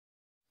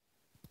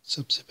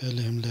सबसे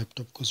पहले हम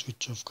लैपटॉप को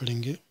स्विच ऑफ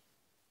करेंगे।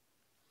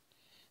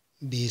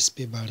 बेस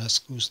पे 12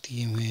 स्क्रूज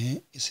दिए हुए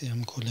हैं, इसे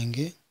हम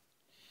खोलेंगे।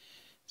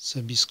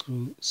 सभी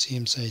स्क्रू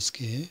सेम साइज़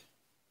के हैं।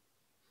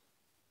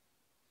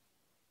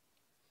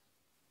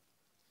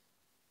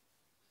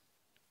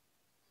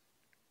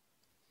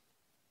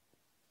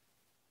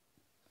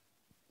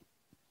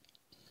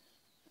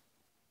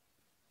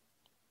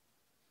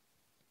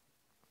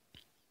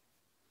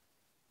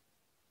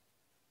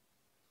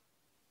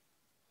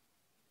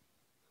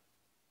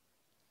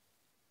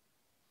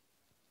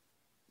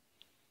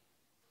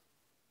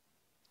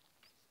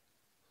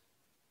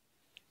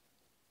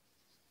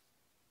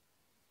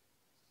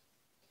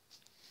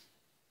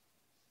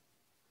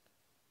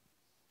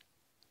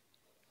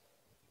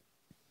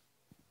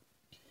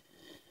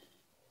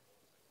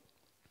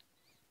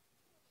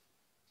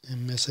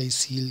 MSI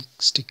सील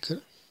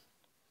स्टिकर,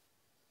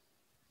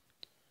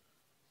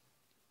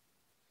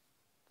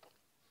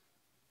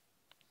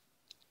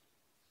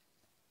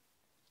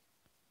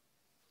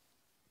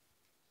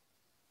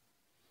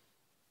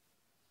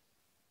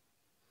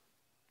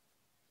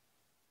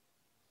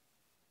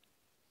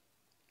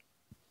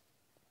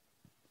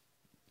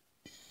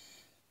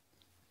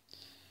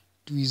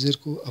 ट्वीज़र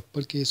को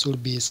अपर केस और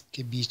बेस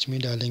के बीच में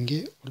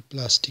डालेंगे और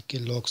प्लास्टिक के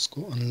लॉक्स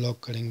को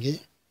अनलॉक करेंगे।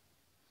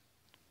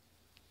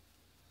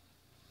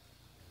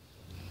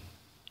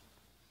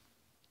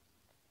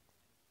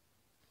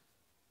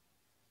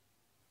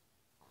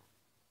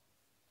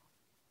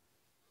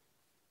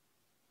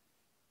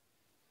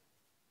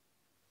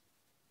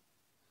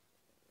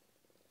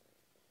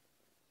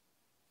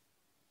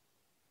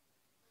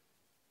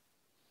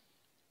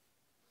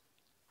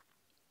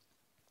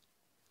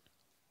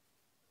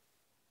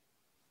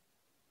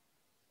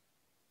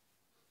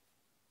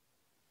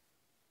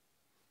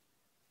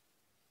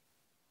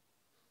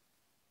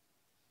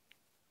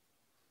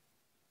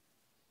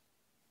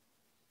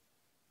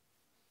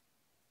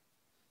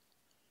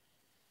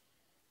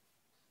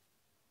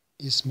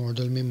 इस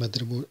मॉडल में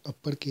मदरबोर्ड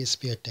अपर केस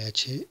पे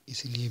अटैच है,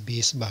 इसलिए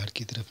बेस बाहर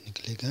की तरफ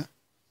निकलेगा।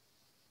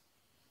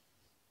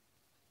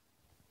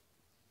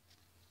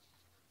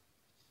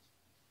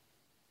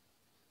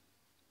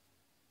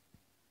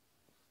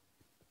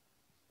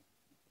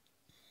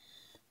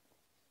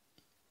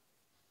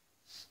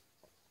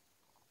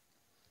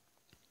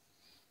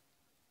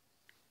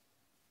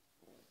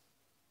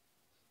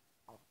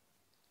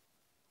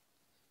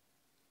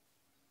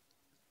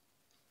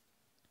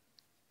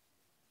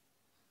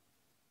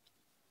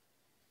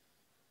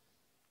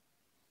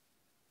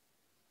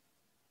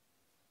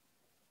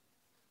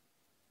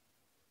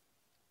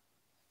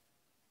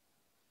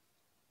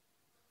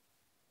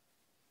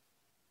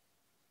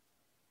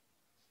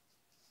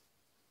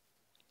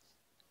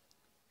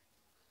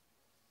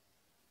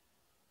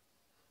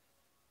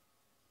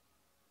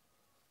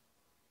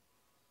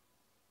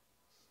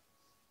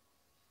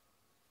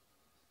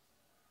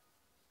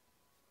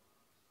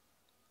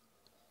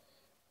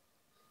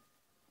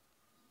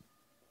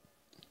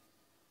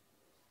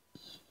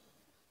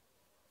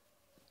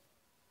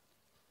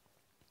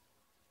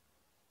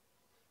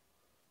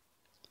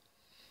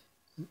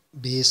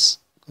 बेस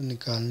को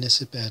निकालने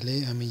से पहले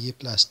हमें ये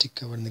प्लास्टिक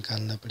कवर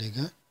निकालना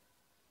पड़ेगा।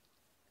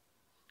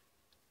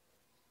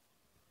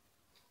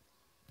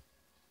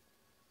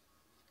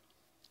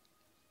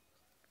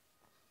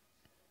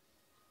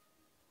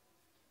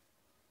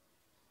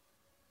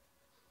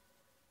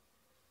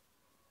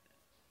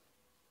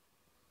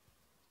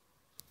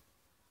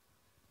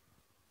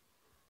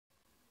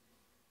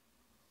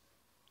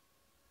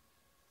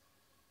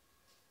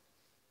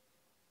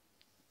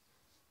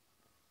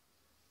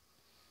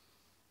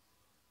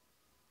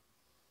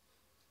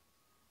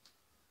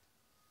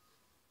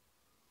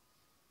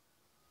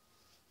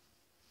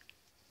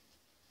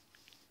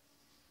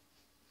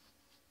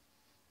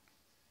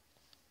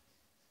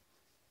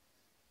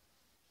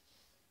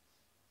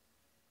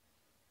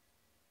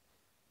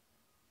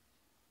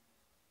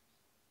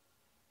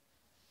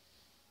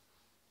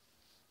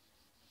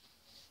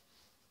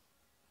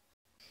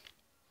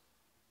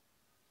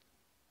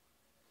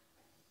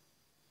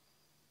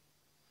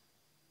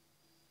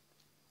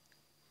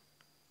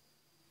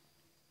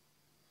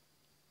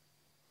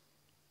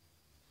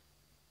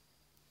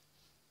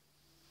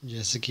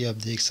 जैसे कि आप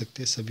देख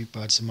सकते हैं सभी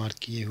पार्ट्स मार्क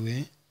किए हुए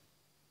हैं।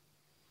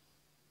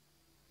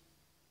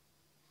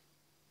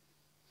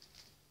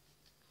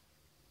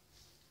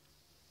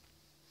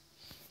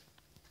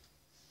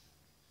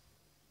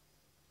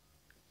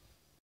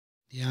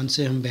 ध्यान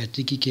से हम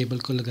बैटरी की केबल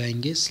को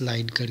लगाएंगे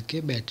स्लाइड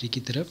करके बैटरी की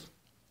तरफ।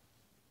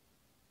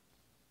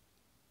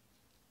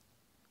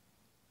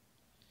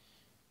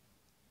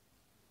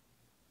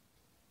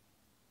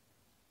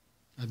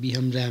 अभी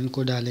हम रैम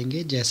को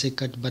डालेंगे, जैसे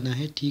कट बना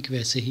है ठीक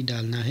वैसे ही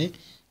डालना है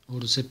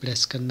और उसे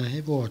प्रेस करना है,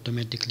 वो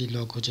ऑटोमेटिकली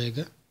लॉक हो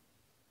जाएगा।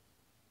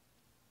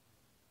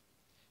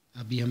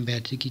 अभी हम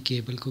बैटरी की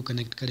केबल को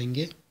कनेक्ट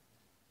करेंगे।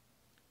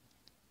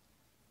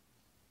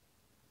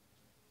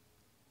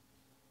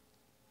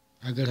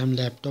 अगर हम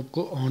लैपटॉप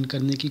को ऑन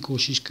करने की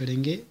कोशिश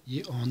करेंगे,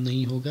 ये ऑन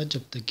नहीं होगा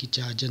जब तक कि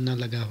चार्जर ना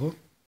लगा हो।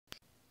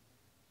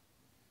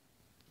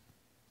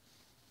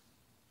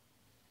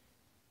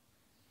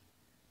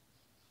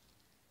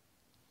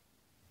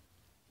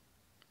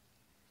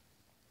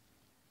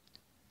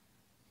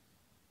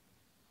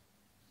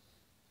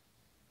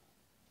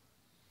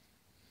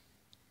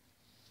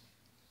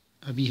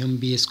 अभी हम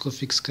बेस को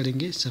फिक्स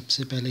करेंगे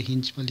सबसे पहले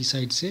हिंज वाली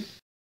साइड से।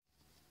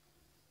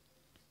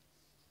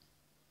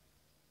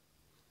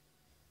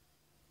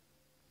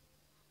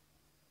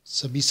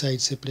 सभी साइड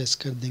से प्रेस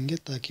कर देंगे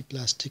ताकि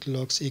प्लास्टिक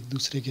लॉक्स एक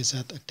दूसरे के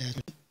साथ अटैच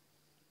हो।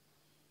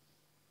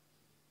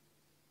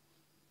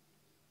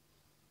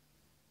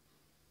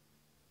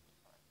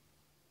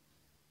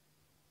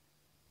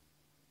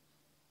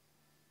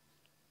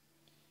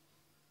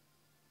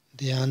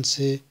 ध्यान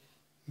से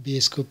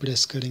बेस को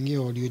प्रेस करेंगे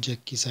ऑडियो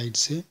जैक की साइड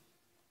से।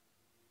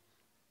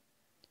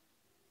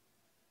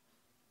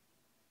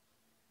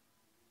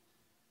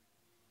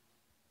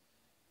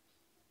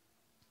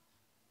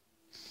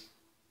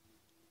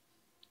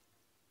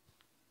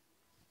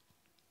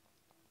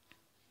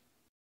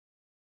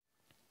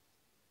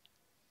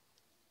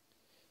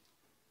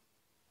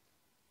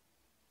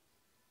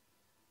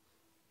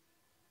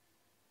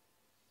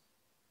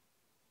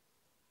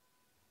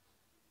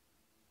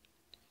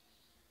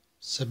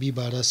 सभी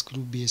 12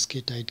 स्क्रू बेस के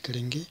टाइट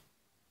करेंगे।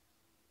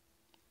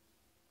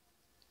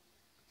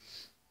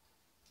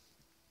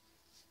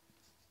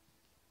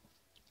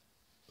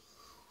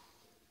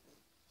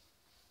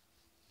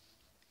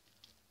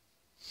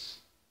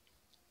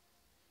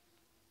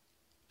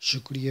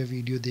 शुक्रिया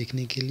वीडियो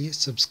देखने के लिए।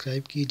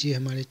 सब्सक्राइब कीजिए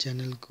हमारे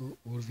चैनल को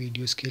और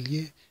वीडियोस के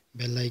लिए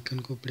बेल आइकन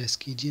को प्रेस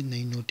कीजिए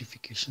नई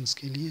नोटिफिकेशंस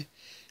के लिए।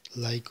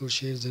 लाइक और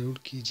शेयर ज़रूर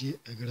कीजिए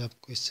अगर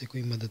आपको इससे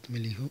कोई मदद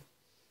मिली हो।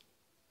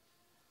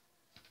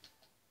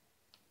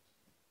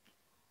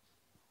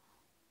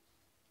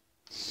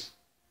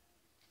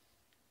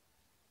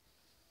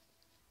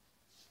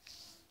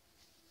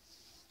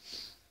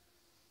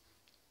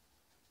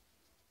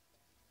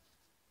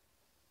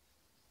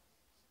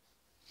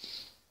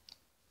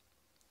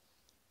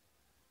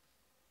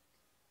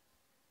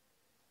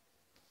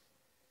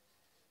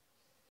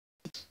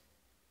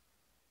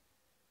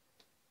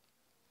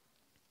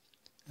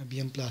 अभी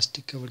हम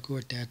प्लास्टिक कवर को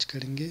अटैच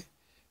करेंगे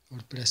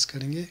और प्रेस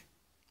करेंगे,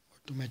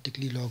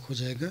 ऑटोमेटिकली लॉक हो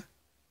जाएगा।